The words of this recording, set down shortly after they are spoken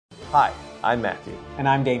Hi, I'm Matthew. And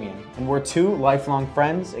I'm Damien, and we're two lifelong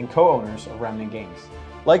friends and co-owners of Remnant Games.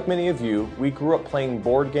 Like many of you, we grew up playing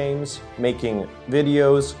board games, making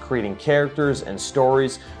videos, creating characters and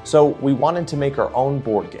stories, so we wanted to make our own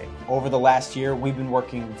board game. Over the last year, we've been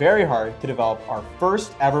working very hard to develop our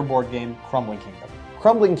first ever board game, Crumbling Kingdom.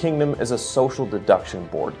 Crumbling Kingdom is a social deduction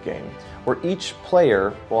board game where each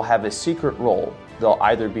player will have a secret role. They'll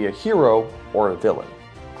either be a hero or a villain.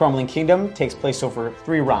 Crumbling Kingdom takes place over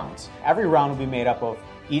 3 rounds. Every round will be made up of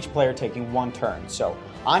each player taking 1 turn. So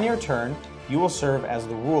on your turn, you will serve as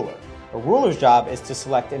the ruler. The ruler's job is to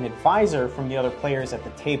select an advisor from the other players at the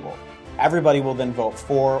table. Everybody will then vote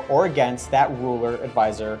for or against that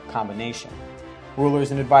ruler-advisor combination. Rulers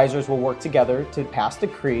and advisors will work together to pass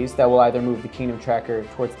decrees that will either move the kingdom tracker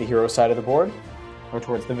towards the hero side of the board or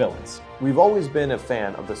towards the villains. We've always been a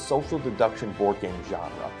fan of the social deduction board game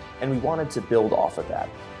genre, and we wanted to build off of that.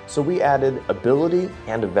 So we added ability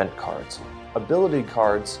and event cards. Ability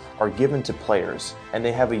cards are given to players, and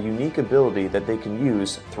they have a unique ability that they can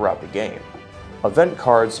use throughout the game. Event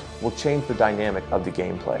cards will change the dynamic of the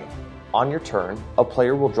gameplay. On your turn, a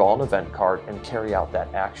player will draw an event card and carry out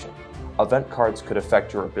that action. Event cards could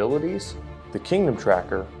affect your abilities, the kingdom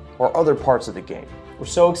tracker, or other parts of the game. We're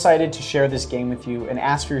so excited to share this game with you and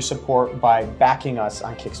ask for your support by backing us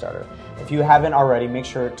on Kickstarter. If you haven't already, make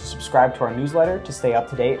sure to subscribe to our newsletter to stay up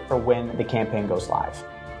to date for when the campaign goes live.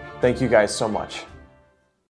 Thank you guys so much.